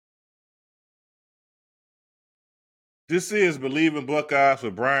This is Believe in Buckeyes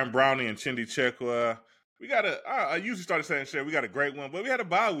with Brian Brownie and Chindy Chekwa. We got I usually start saying shit, we got a great one, but we had a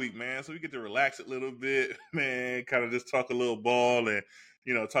bye week, man, so we get to relax a little bit, man, kind of just talk a little ball and,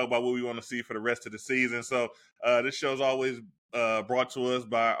 talk about what we want to see for the rest of the season. So this show is always brought to us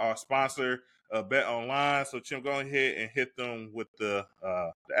by our sponsor, Bet Online. So, Chim, go ahead and hit them with the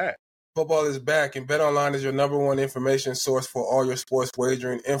ad. Football is back, and BetOnline is your number one information source for all your sports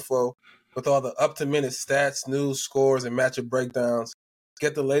wagering info. With all the up-to-minute stats, news, scores, and matchup breakdowns,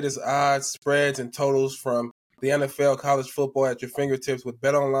 get the latest odds, spreads, and totals from the NFL, college football at your fingertips with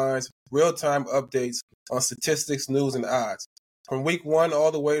BetOnline's real-time updates on statistics, news, and odds. From Week 1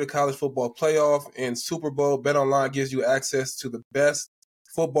 all the way to college football playoff and Super Bowl, BetOnline gives you access to the best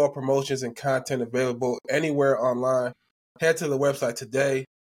football promotions and content available anywhere online. Head to the website today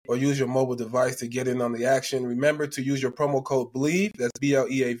or use your mobile device to get in on the action. Remember to use your promo code BLEAV, that's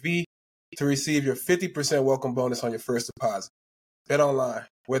BLEAV, to receive your 50% welcome bonus on your first deposit. Bet online,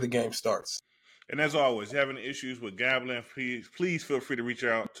 where the game starts. And as always, having issues with gambling, please feel free to reach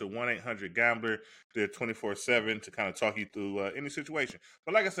out to 1-800-GAMBLER. They're 24/7 to kind of talk you through any situation.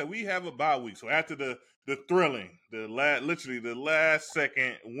 But like I said, we have a bye week. So after the thrilling, literally the last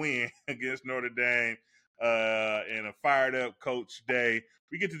second win against Notre Dame and a fired up Coach Day,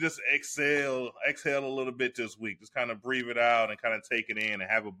 we get to just exhale a little bit this week. Just kind of breathe it out and kind of take it in and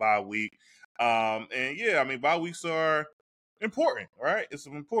have a bye week. Bye weeks are important, right? It's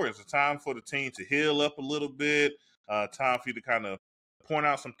important. It's a time for the team to heal up a little bit, time for you to kind of point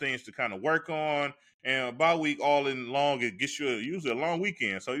out some things to kind of work on. And a bye week all in long, it gets you usually a long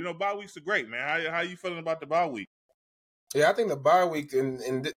weekend. So, bye weeks are great, man. How you feeling about the bye week? Yeah, I think the bye week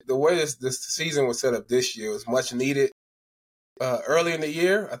and the way this season was set up this year was much needed. Early in the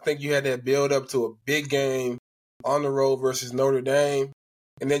year, I think you had that build up to a big game on the road versus Notre Dame,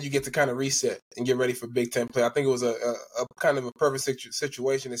 and then you get to kind of reset and get ready for Big Ten play. I think it was a kind of a perfect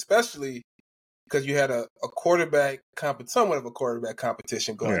situation, especially because you had a somewhat of a quarterback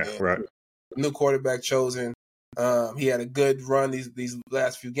competition going in. Right. New quarterback chosen. He had a good run these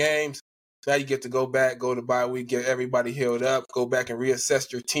last few games. Now you get to go to bye week, get everybody healed up, go back and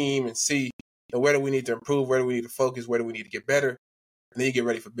reassess your team and see where do we need to improve, where do we need to focus, where do we need to get better, and then you get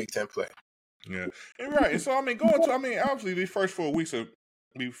ready for Big Ten play. Yeah, and right. And so obviously these first 4 weeks are,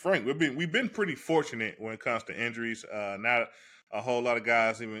 to be frank, we've been pretty fortunate when it comes to injuries. Not a whole lot of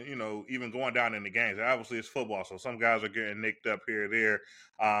guys even going down in the games. And obviously it's football, so some guys are getting nicked up here or there.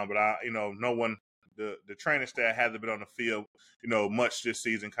 But no one. The training staff hasn't been on the field, much this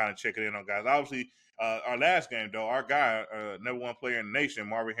season, kind of checking in on guys. Obviously, our last game, though, our guy, number one player in the nation,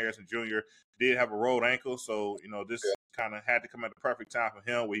 Marvin Harrison Jr., did have a rolled ankle. So, this kind of had to come at the perfect time for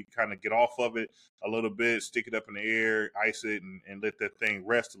him where he kind of get off of it a little bit, stick it up in the air, ice it, and let that thing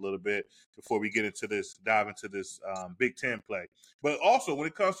rest a little bit before we dive into this Big Ten play. But also, when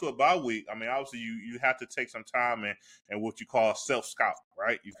it comes to a bye week, obviously you have to take some time and what you call self-scout,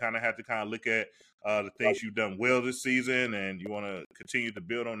 right? You kind of have to kind of look at the things you've done well this season, and you want to continue to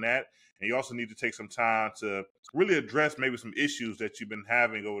build on that. And you also need to take some time to really address maybe some issues that you've been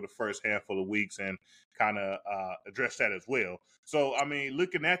having over the first handful of weeks and kind of address that as well. So,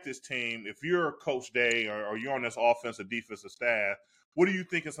 looking at this team, if you're Coach Day or you're on this offensive, defensive staff, what do you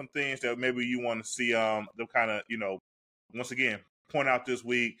think of some things that maybe you want to see them kind of, once again, point out this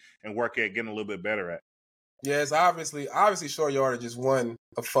week and work at getting a little bit better at? Yeah, it's obviously short yardage is one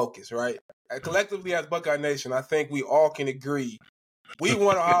of focus, right? Collectively as Buckeye Nation, I think we all can agree we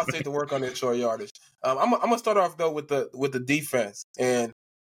want Ohio State to work on their short yardage. I'm gonna start off though with the defense, and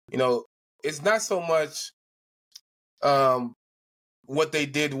it's not so much what they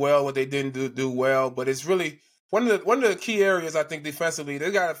did well, what they didn't do well, but it's really one of the key areas I think defensively they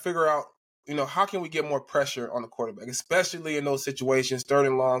got to figure out. How can we get more pressure on the quarterback, especially in those situations, 3rd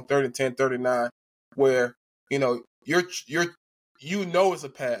and long, 3rd and 10, 3rd and 9, where it's a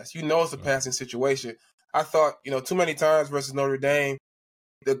pass, it's a passing situation. I thought too many times versus Notre Dame,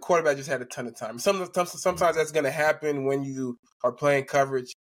 the quarterback just had a ton of time. Sometimes that's going to happen when you are playing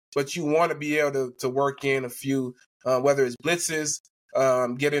coverage, but you want to be able to work in a few, whether it's blitzes,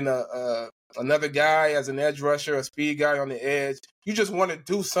 getting another guy as an edge rusher, a speed guy on the edge. You just want to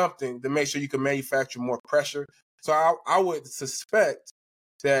do something to make sure you can manufacture more pressure. So I would suspect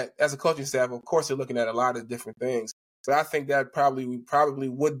that as a coaching staff, of course, they're looking at a lot of different things. But I think that probably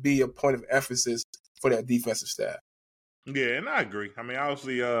would be a point of emphasis for that defensive staff. Yeah, and I agree.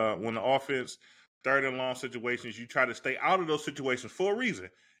 Obviously, when the offense, 3rd and long situations, you try to stay out of those situations for a reason.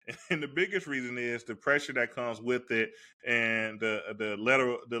 And the biggest reason is the pressure that comes with it, and the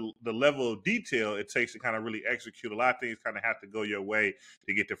level of detail it takes to kind of really execute. A lot of things kind of have to go your way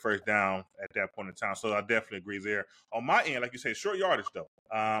to get the first down at that point in time. So I definitely agree there. On my end, like you said, short yardage though.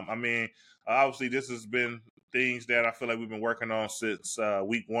 Obviously this has been things that I feel like we've been working on since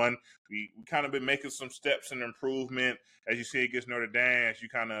week one. We kind of been making some steps in improvement as you see against Notre Dame. If you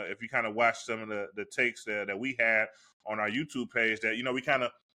kind of watch some of the takes that we had on our YouTube page, that we kind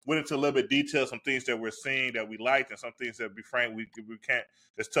of went into a little bit detail, some things that we're seeing that we liked, and some things that, be frank, we can't.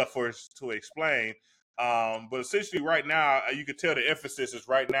 It's tough for us to explain. But essentially, right now, you can tell the emphasis is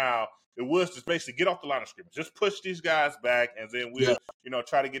right now. It was just basically get off the line of scrimmage, just push these guys back, and then we'll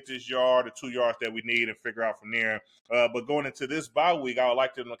try to get this yard or 2 yards that we need and figure out from there. But going into this bye week, I would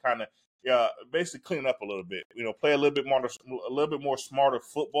like them to kind of basically clean up a little bit. Play a little bit more smarter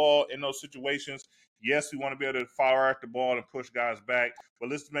football in those situations. Yes, we want to be able to fire out the ball and push guys back, but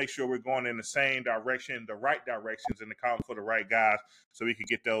let's make sure we're going in the same direction, the right directions, and accounting for the right guys, so we can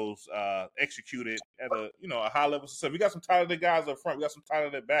get those executed at a high level. So we got some talented guys up front, we got some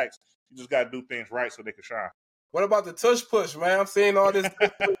talented backs. You just got to do things right so they can shine. What about the tush push, man? I'm seeing all this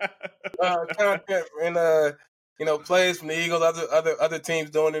content and plays from the Eagles, other teams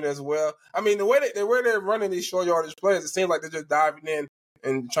doing it as well. I mean, the way they're running these short yardage plays, it seems like they're just diving in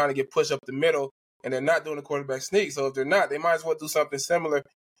and trying to get pushed up the middle, and they're not doing the quarterback sneak. So if they're not, they might as well do something similar.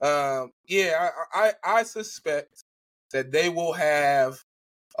 I suspect that they will have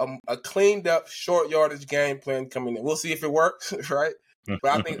a cleaned up short yardage game plan coming in. We'll see if it works, right?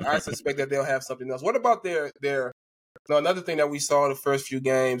 But I suspect that they'll have something else. What about their another thing that we saw in the first few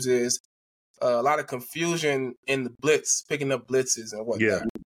games is a lot of confusion in the blitz, picking up blitzes and whatnot.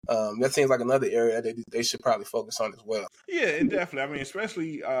 That seems like another area that they should probably focus on as well. Yeah, and definitely. I mean,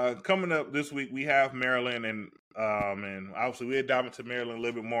 especially coming up this week, we have Maryland, and obviously we'll dive into Maryland a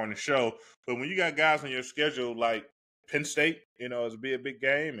little bit more in the show. But when you got guys on your schedule like Penn State, it's be a big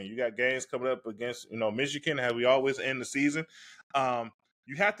game, and you got games coming up against Michigan, how we always end the season.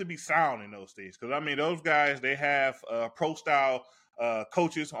 You have to be sound in those things because those guys, they have pro style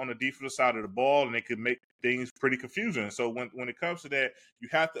coaches on the defensive side of the ball, and they could make things pretty confusing. So when it comes to that, you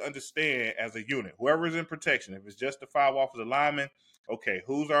have to understand as a unit, whoever is in protection, if it's just the 5 offensive linemen, okay,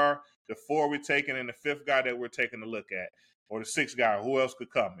 who's the 4 we're taking and the 5th guy that we're taking a look at, or the 6th guy, who else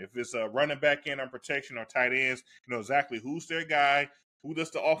could come? If it's a running back in on protection or tight ends, exactly who's their guy, who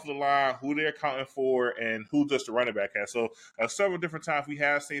does the offensive line, who they're accounting for, and who does the running back at. So several different times we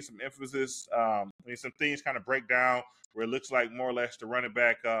have seen some emphasis, some things kind of break down where it looks like more or less the running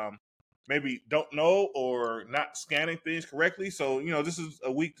back maybe don't know or not scanning things correctly. So, this is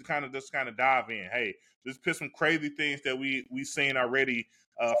a week to kind of dive in. Hey, let's put some crazy things that we've seen already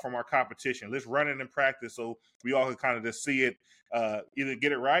from our competition. Let's run it in practice so we all can kind of just see it, either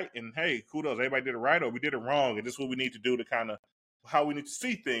get it right and, hey, kudos, everybody did it right, or we did it wrong, and this is what we need to do to kind of how we need to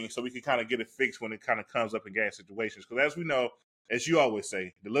see things so we can kind of get it fixed when it kind of comes up in game situations. Because as we know, as you always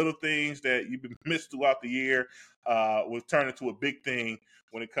say, the little things that you've been missed throughout the year will turn into a big thing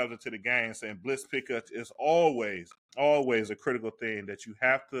when it comes into the games. And blitz pickup is always a critical thing that you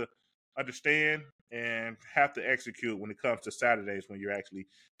have to understand and have to execute when it comes to Saturdays when you're actually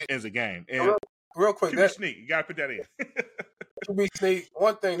in the game. And real quick, that sneak, you got to put that in. be sneak.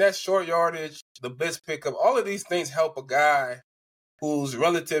 One thing, that short yardage, the blitz pickup, all of these things help a guy who's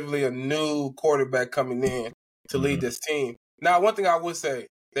relatively a new quarterback coming in to lead this team. Now, one thing I would say,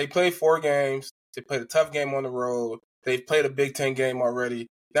 they played 4 games. They played a tough game on the road. They've played a Big Ten game already.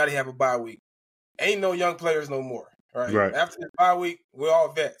 Now they have a bye week. Ain't no young players no more, right? After the bye week, we're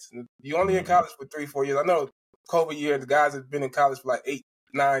all vets. You only in college for 3-4 years. I know COVID year, the guys have been in college for like 8,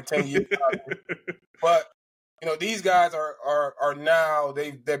 9, 10 years. But, these guys are now,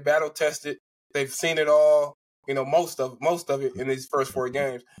 they're battle tested. They've seen it all, most of it in these first 4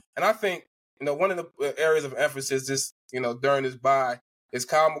 games. And I think, one of the areas of emphasis during this bye is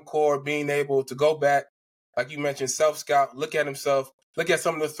Kyle McCord being able to go back, like you mentioned, self-scout, look at himself, look at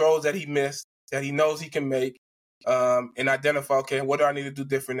some of the throws that he missed, that he knows he can make, and identify, okay, what do I need to do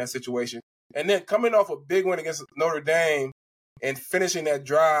different in that situation? And then coming off a big win against Notre Dame and finishing that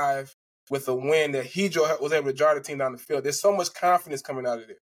drive with a win that he was able to drive the team down the field, there's so much confidence coming out of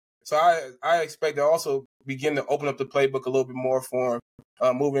it. So I expect to also begin to open up the playbook a little bit more for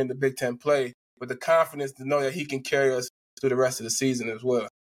him, moving into Big Ten play, with the confidence to know that he can carry us through the rest of the season as well.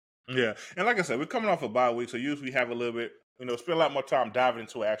 Yeah, and like I said, we're coming off a bye week, so usually we have a little bit, spend a lot more time diving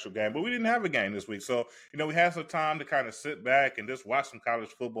into an actual game, but we didn't have a game this week. So, we had some time to kind of sit back and just watch some college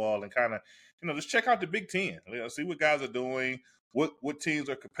football and kind of, just check out the Big Ten, see what guys are doing, what teams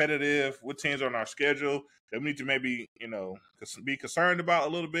are competitive, what teams are on our schedule that we need to maybe be concerned about a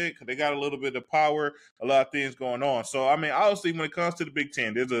little bit because they got a little bit of power, a lot of things going on. So I mean, obviously, when it comes to the Big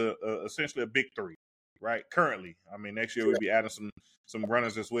Ten, there's essentially a big three, right? Currently, I mean, next year we'll be adding some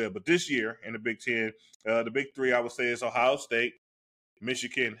runners as well, but this year in the Big Ten, the big three I would say is Ohio State,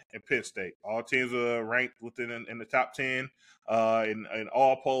 Michigan, and Penn State. All teams are ranked within in the top 10 in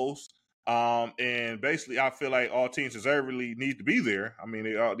all polls. And basically, I feel like all teams deservedly need to be there. I mean,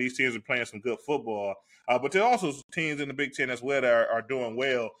 these teams are playing some good football, but there are also teams in the Big Ten as well that are doing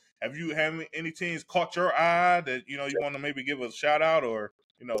well. Have any teams caught your eye that you want to maybe give a shout out or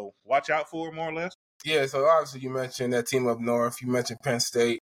watch out for more or less? Yeah, so obviously you mentioned that team up north. You mentioned Penn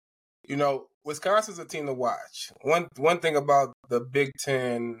State. Wisconsin's a team to watch. One thing about the Big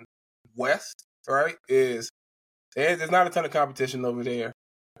Ten West, right, is there's not a ton of competition over there.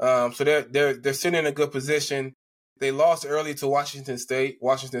 So they're sitting in a good position. They lost early to Washington State.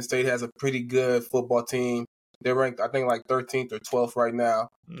 Washington State has a pretty good football team. They're ranked, I think, like 13th or 12th right now.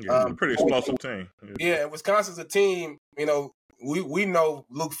 Yeah, a pretty explosive team. Yeah, Wisconsin's a team. We know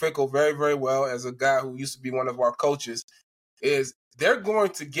Luke Fickell very, very well as a guy who used to be one of our coaches. They're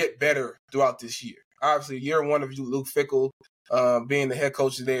going to get better throughout this year. Obviously, year one of Luke Fickell being the head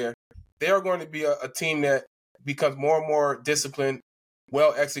coach there, they are going to be a team that becomes more and more disciplined,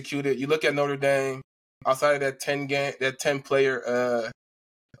 well executed. You look at Notre Dame, outside of that 10-player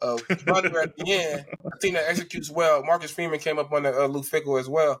brother at the end, a team that executes well. Marcus Freeman came up under Luke Fickell as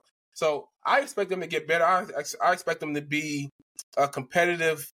well. So I expect them to get better. I expect them to be a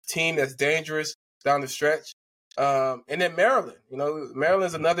competitive team that's dangerous down the stretch. And then Maryland.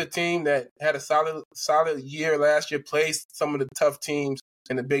 Maryland's another team that had a solid year last year, played some of the tough teams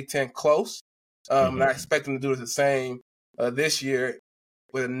in the Big Ten close. And I expect them to do the same this year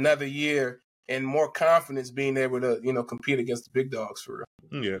with another year and more confidence being able to, compete against the big dogs for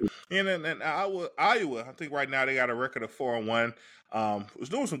real. Yeah. And Iowa, I think right now they got a record of 4-1. Was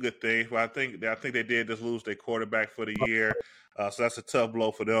doing some good things, but I think they did just lose their quarterback for the year. So that's a tough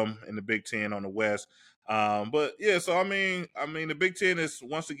blow for them in the Big Ten on the West. But yeah, so I mean the Big Ten is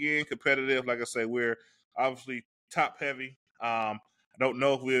once again competitive. Like I said, we're obviously top heavy. I don't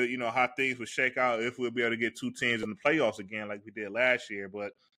know if we'll, how things will shake out, if we'll be able to get two teams in the playoffs again like we did last year.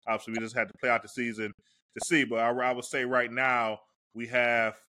 But obviously, we just had to play out the season to see. But I would say right now we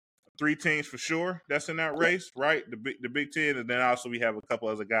have three teams for sure that's in that race, right? The Big Ten, and then also we have a couple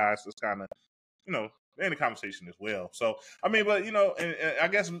other guys that's kind of, in the conversation as well. So I mean, but and I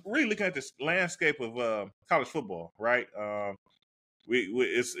guess really looking at this landscape of college football, right?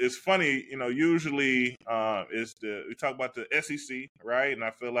 It's funny, usually we talk about the SEC, right? And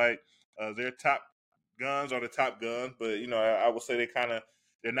I feel like their top guns are the top guns, but I would say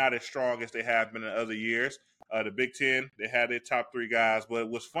they're not as strong as they have been in other years. The Big Ten, they had their top three guys, but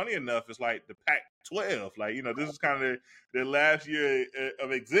what's funny enough is like the Pac-12, like this is kind of their last year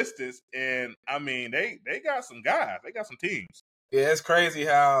of existence, and I mean they got some guys, they got some teams. Yeah, it's crazy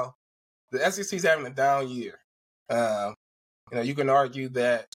how the SEC's having a down year. You can argue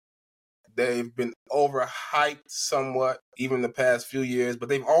that they've been overhyped somewhat even the past few years, but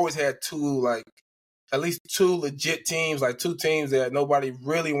they've always had at least two legit teams, like two teams that nobody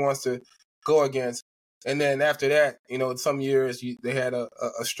really wants to go against. And then after that, some years they had a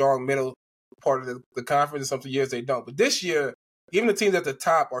strong middle part of the conference, and some years they don't. But this year, even the teams at the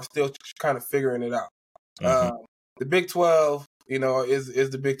top are still kind of figuring it out. The Big 12, is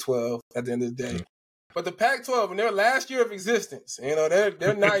the Big 12 at the end of the day. But the Pac-12, in their last year of existence,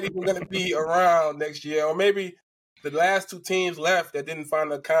 they're not even going to be around next year. Or maybe the last two teams left that didn't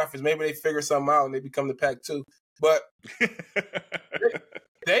find a conference, maybe they figure something out and they become the Pac-2. But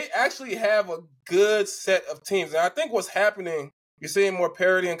they actually have a good set of teams. And I think what's happening, you're seeing more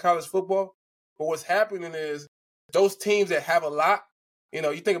parity in college football, but what's happening is those teams that have a lot, you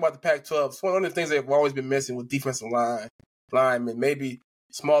think about the Pac-12, it's one of the things they've always been missing with defensive linemen, maybe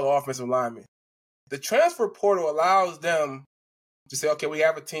smaller offensive linemen. The transfer portal allows them to say, okay, we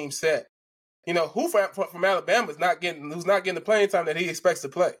have a team set. Who from Alabama who's not getting the playing time that he expects to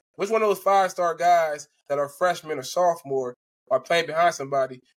play? Which one of those 5-star guys that are freshmen or sophomore are playing behind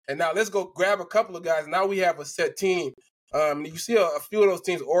somebody? And now let's go grab a couple of guys. Now we have a set team. You see a few of those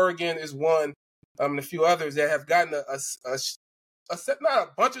teams. Oregon is one, and a few others that have gotten a set, not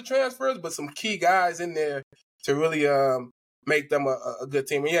a bunch of transfers, but some key guys in there to really make them a good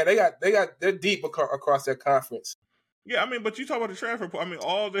team. And yeah, they're deep across their conference. Yeah, I mean, but you talk about the transfer. I mean,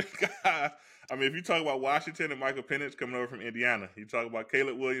 all the guys. I mean, if you talk about Washington and Michael Penix coming over from Indiana, you talk about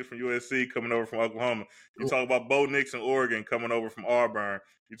Caleb Williams from USC coming over from Oklahoma. You talk about Bo Nix in Oregon coming over from Auburn.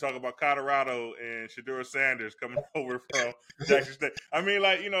 You talk about Colorado and Shedeur Sanders coming over from Jackson State. I mean,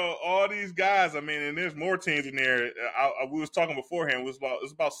 like, all these guys. I mean, and there's more teams in there. We was talking beforehand. It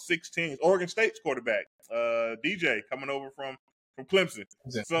was about 6 teams. Oregon State's quarterback, DJ, coming over from Clemson.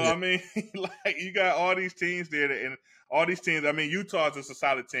 So Yeah. I mean, like, you got all these teams there, and all these teams. I mean, Utah's just a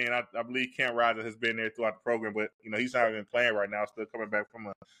solid team. I believe Cam Rising has been there throughout the program, but he's not even playing right now. Still coming back from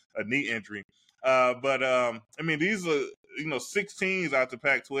a knee injury. But I mean, these are 6 teams out the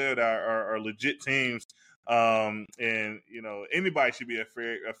Pac-12 that are legit teams. And anybody should be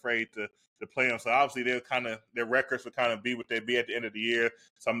afraid to play them. So obviously their records will kind of be what they be at the end of the year.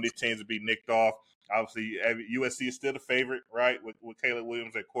 Some of these teams will be nicked off. Obviously, USC is still the favorite, right, with Caleb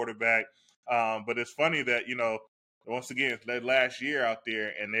Williams at quarterback. But it's funny that once again, it's that last year out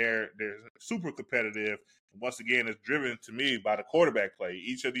there, and they're super competitive. Once again, it's driven to me by the quarterback play.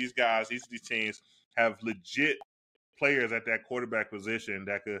 Each of these guys, each of these teams have legit players at that quarterback position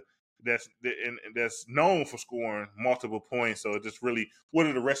that's known for scoring multiple points. So it's just really, what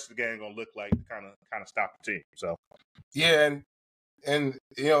are the rest of the game going to look like to kind of stop the team? So yeah, and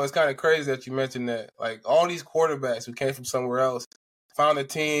it's kind of crazy that you mentioned that. Like, all these quarterbacks who came from somewhere else found a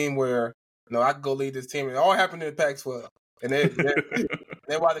team where I could go lead this team. It all happened in the Pac-12, and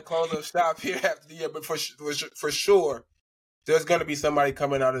they're about to close up shop here after the year. But for sure, there's going to be somebody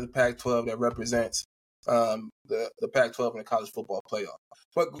coming out of the Pac-12 that represents the Pac-12 in the college football playoff.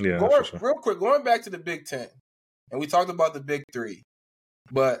 But real quick, going back to the Big Ten, and we talked about the Big Three,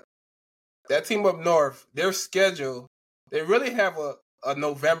 but that team up north, their schedule, they really have a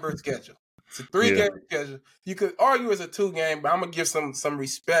November schedule. It's a 3-game schedule. You could argue it's a 2-game, but I'm gonna give some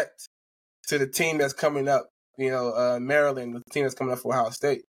respect to the team that's coming up. Maryland, the team that's coming up for Ohio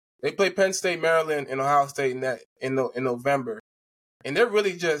State. They play Penn State, Maryland, and Ohio State in November, and they're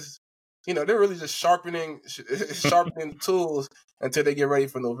really just sharpening tools until they get ready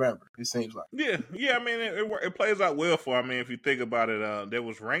for November. It seems like. Yeah. I mean, it plays out well for. I mean, if you think about it, they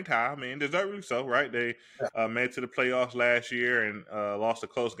was ranked high. I mean, deservedly so, right? They made it to the playoffs last year and lost a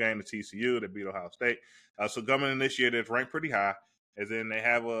close game to TCU. They beat Ohio State. So coming in this year, they're ranked pretty high. And then they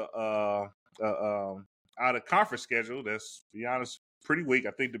have a out of conference schedule that's, to be honest, pretty weak.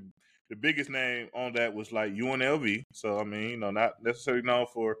 I think the biggest name on that was like UNLV. So I mean, not necessarily known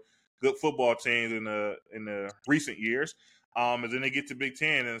for good football teams in the recent years. And then they get to Big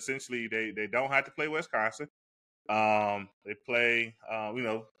Ten, and essentially they don't have to play Wisconsin. They play,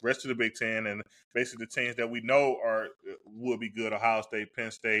 rest of the Big Ten, and basically the teams that we know will be good. Ohio State,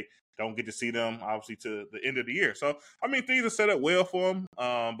 Penn State, don't get to see them obviously to the end of the year. So I mean, things are set up well for them.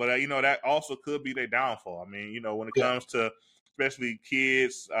 But that also could be their downfall. I mean, when it comes to especially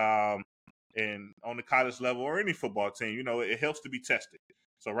kids, and on the college level or any football team, it helps to be tested.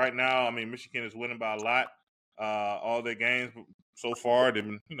 So right now, I mean, Michigan is winning by a lot. All their games so far, they've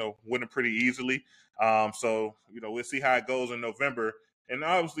been, winning pretty easily. So, we'll see how it goes in November. And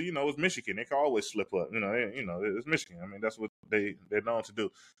obviously, it's Michigan. They can always slip up. It's Michigan. I mean, that's what they're known to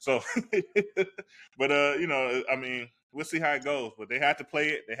do. So, but, I mean, we'll see how it goes. But they have to play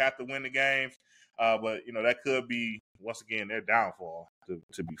it. They have to win the games. But, that could be, once again, their downfall,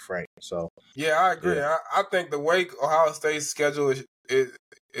 to be frank. So, yeah, I agree. Yeah. I think the way Ohio State's schedule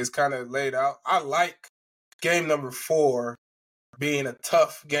is kind of laid out, I like game number 4 being a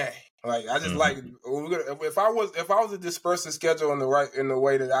tough game. Like, I just like if I was to disperse the schedule in the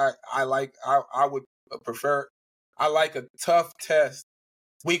way that I like, I would prefer. I like a tough test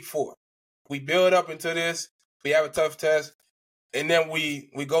week 4. We build up into this. We have a tough test, and then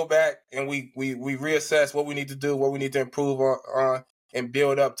we go back and we reassess what we need to do, what we need to improve on, and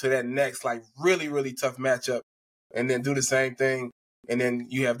build up to that next like really, really tough matchup, and then do the same thing, and then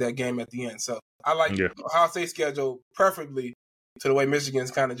you have that game at the end. So I like Ohio State schedule preferably to the way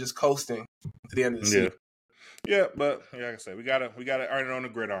Michigan's kind of just coasting to the end of the season. Yeah, but like I said, we gotta earn it on the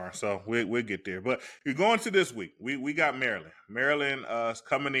gridiron, so we'll get there. But you're going to this week. We got Maryland. Maryland is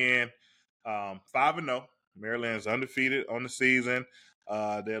coming in 5-0. Maryland is undefeated on the season.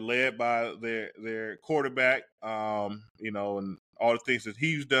 They're led by their quarterback, and all the things that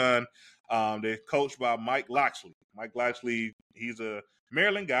he's done. They're coached by Mike Locksley. Mike Locksley, he's a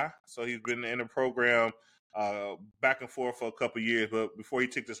Maryland guy, so he's been in the program back and forth for a couple of years. But before he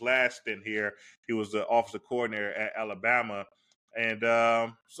took this last stint here, he was the offensive coordinator at Alabama. And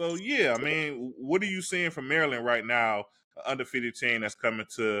so, yeah, I mean, what are you seeing from Maryland right now, an undefeated team that's coming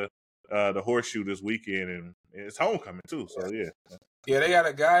to the Horseshoe this weekend, and it's homecoming too. So, yeah. Yeah, they got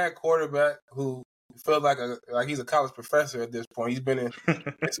a guy at quarterback who feels like he's a college professor at this point. He's been in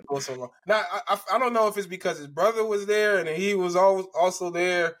school so long. Now I don't know if it's because his brother was there and he was also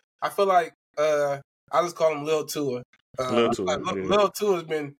there. I feel like I just call him Lil Tua. Little too. Lil Tua has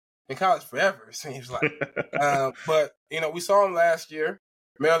been in college forever. It seems like. But we saw him last year.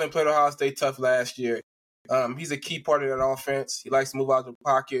 Maryland played Ohio State tough last year. He's a key part of that offense. He likes to move out of the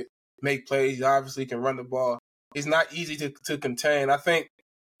pocket, make plays. He obviously can run the ball. He's not easy to contain. I think,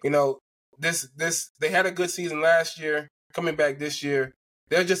 they had a good season last year. Coming back this year,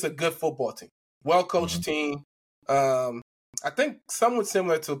 they're just a good football team, well coached team. I think somewhat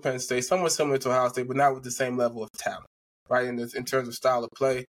similar to Penn State, somewhat similar to Ohio State, but not with the same level of talent, right? In terms of style of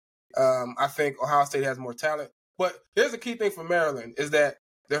play, I think Ohio State has more talent. But here's the key thing for Maryland is that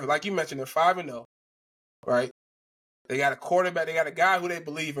they're, like you mentioned, they're 5-0, right? They got a quarterback, they got a guy who they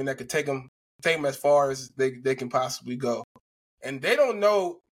believe in that could take them as far as they can possibly go. And they don't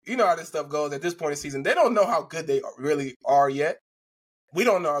know, you know how this stuff goes at this point in the season. They don't know how good they really are yet. We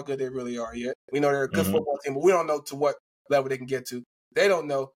don't know how good they really are yet. We know they're a good football team, but we don't know to what level they can get to. They don't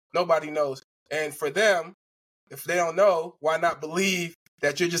know. Nobody knows. And for them, if they don't know, why not believe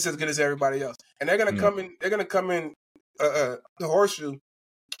that you're just as good as everybody else? And they're gonna come in. They're gonna come in the horseshoe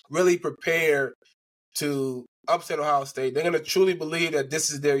really prepared to upset Ohio State. They're gonna truly believe that this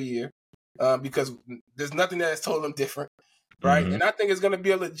is their year because there's nothing that has told them different, right? And I think it's gonna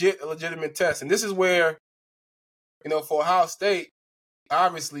be a legitimate test. And this is where, for Ohio State,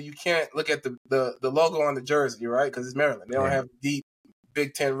 obviously you can't look at the logo on the jersey, right? Because it's Maryland. They don't have deep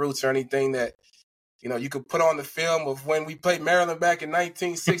Big Ten roots or anything that you could put on the film of when we played Maryland back in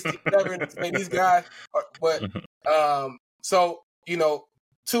 1967. And these guys, but so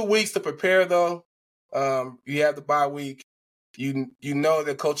 2 weeks to prepare though. You have the bye week. You know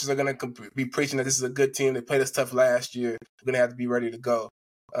that coaches are going to be preaching that this is a good team. They played us tough last year. We're going to have to be ready to go.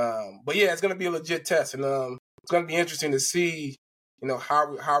 But yeah, it's going to be a legit test, and it's going to be interesting to see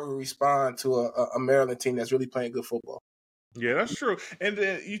how we respond to a Maryland team that's really playing good football. Yeah, that's true. And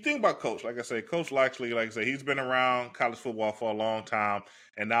then you think about Coach. Like I say, Coach Loxley, like I say, he's been around college football for a long time,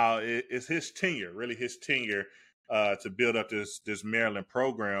 and now it's his tenure, really his tenure, to build up this Maryland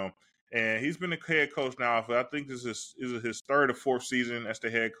program. And he's been the head coach now for, I think this is his third or fourth season as the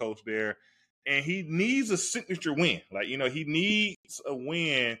head coach there. And he needs a signature win. Like, he needs a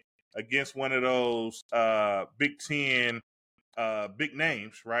win against one of those Big Ten big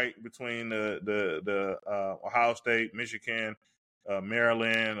names, right? Between the Ohio State, Michigan,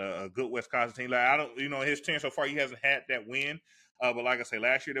 Maryland, a good Wisconsin team. Like, I don't, his team so far, he hasn't had that win. But like I say,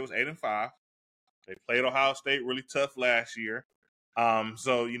 last year they was 8-5. They played Ohio State really tough last year.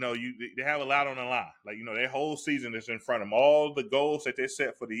 So they have a lot on the line. Like their whole season is in front of them. All the goals that they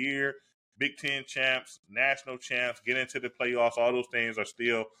set for the year, Big Ten champs, national champs, get into the playoffs. All those things are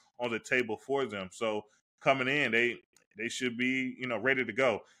still on the table for them. So coming in, they should be, ready to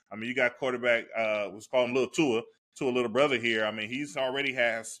go. I mean, you got quarterback, let's call him Little Tua, little brother here. I mean, he's already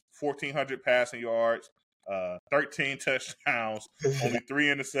has 1,400 passing yards, 13 touchdowns, only 3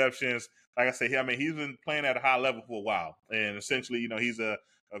 interceptions. Like I said, he's been playing at a high level for a while. And essentially, he's a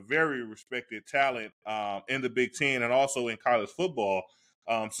very respected talent in the Big Ten and also in college football.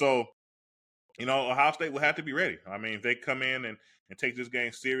 So Ohio State will have to be ready. I mean, if they come in and take this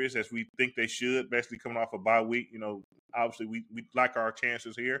game serious as we think they should, especially coming off a bye week, obviously we like our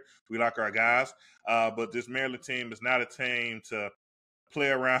chances here. We like our guys. But this Maryland team is not a team to play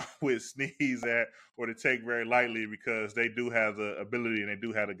around with, sneeze at, or to take very lightly, because they do have the ability and they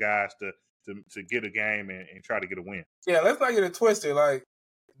do have the guys to get a game and try to get a win. Yeah, let's not get it twisted. Like,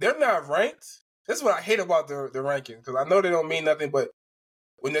 they're not ranked. This is what I hate about the ranking, because I know they don't mean nothing, but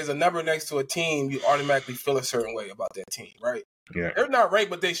when there's a number next to a team, you automatically feel a certain way about that team, right? Yeah. They're not ranked,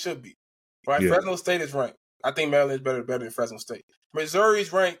 but they should be, right? Yeah. Fresno State is ranked. I think Maryland is better than Fresno State.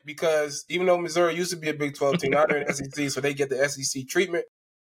 Missouri's ranked because even though Missouri used to be a Big 12 team, now they're in SEC, so they get the SEC treatment.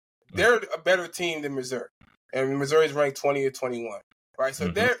 They're a better team than Missouri, and Missouri's ranked 20 or 21, right? So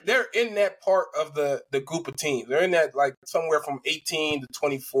they're in that part of the group of teams. They're in that, like, somewhere from 18 to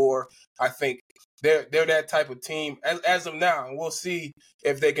 24, I think. They're that type of team as of now, and we'll see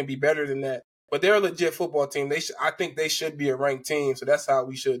if they can be better than that. But they're a legit football team. I think they should be a ranked team, so that's how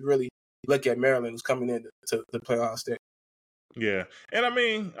we should really look at Maryland, who's coming in to play Ohio State. Yeah, and I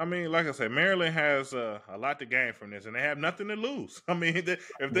mean, like I said, Maryland has a lot to gain from this, and they have nothing to lose. I mean,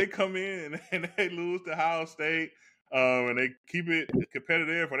 if they come in and they lose to Ohio State, and they keep it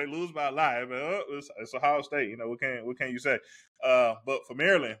competitive, or they lose by a lot, it's Ohio State. What can you say? But for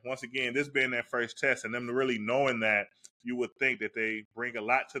Maryland, once again, this being their first test, and them really knowing that, you would think that they bring a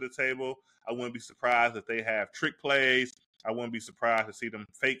lot to the table. I wouldn't be surprised if they have trick plays. I wouldn't be surprised to see them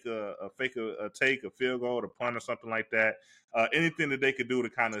fake a take, a field goal, a punt, or something like that. Anything that they could do to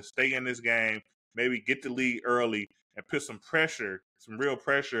kind of stay in this game, maybe get the lead early and put some pressure, some real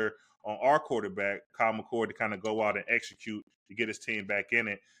pressure on our quarterback, Kyle McCord, to kind of go out and execute to get his team back in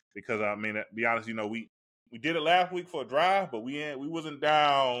it. Because, I mean, to be honest, we did it last week for a drive, but we wasn't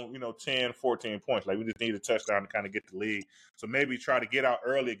down, 10, 14 points. Like, we just needed a touchdown to kind of get the lead. So maybe try to get out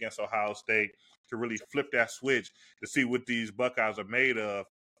early against Ohio State to really flip that switch to see what these Buckeyes are made of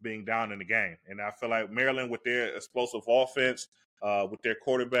being down in the game. And I feel like Maryland, with their explosive offense, with their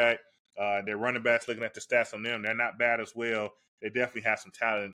quarterback, their running backs, looking at the stats on them, they're not bad as well. They definitely have some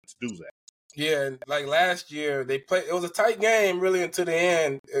talent to do that. Yeah, and like last year, they played. It was a tight game, really, until the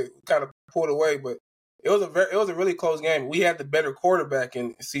end. It kind of pulled away, but it was a really close game. We had the better quarterback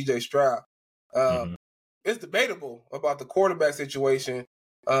in C.J. Stroud. It's debatable about the quarterback situation,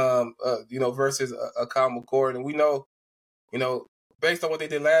 versus a Kyle McCord, and we know, based on what they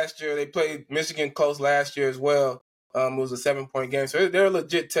did last year, they played Michigan close last year as well. It was a 7-point game, so they're a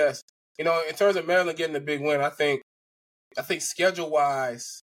legit test. In terms of Maryland getting a big win, I think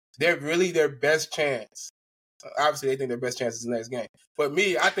schedule-wise, they're really their best chance. Obviously, they think their best chance is the next game. But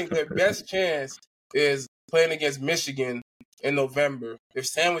I think their best chance is playing against Michigan in November. They're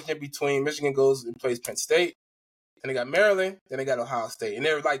sandwiched in between. Michigan goes and plays Penn State. Then they got Maryland. Then they got Ohio State. And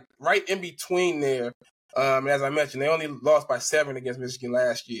they're like right in between there. As I mentioned, they only lost by 7 against Michigan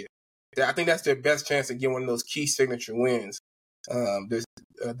last year. I think that's their best chance to get one of those key signature wins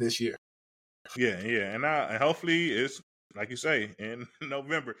this year. Yeah. And hopefully it's, like you say, in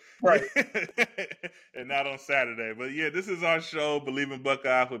November. Right. And not on Saturday. But, yeah, this is our show, Believe in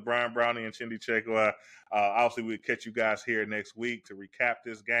Buckeyes, with Brian Brownie and Chindy Chekwa. Obviously, we'll catch you guys here next week to recap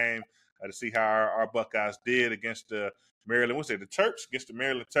this game, to see how our Buckeyes did against the Maryland, the Terps, against the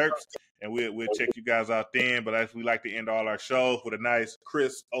Maryland Terps. And we'll check you guys out then. But as we like to end all our shows with a nice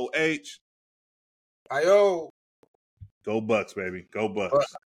Chris O.H. Ayo. Go Bucks, baby. Go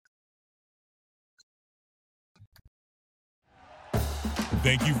Bucks.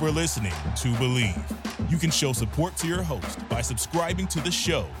 Thank you for listening to Believe. You can show support to your host by subscribing to the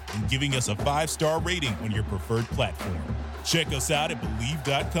show and giving us a 5-star rating on your preferred platform. Check us out at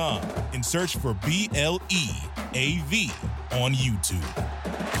Believe.com and search for BLEAV on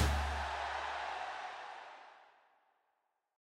YouTube.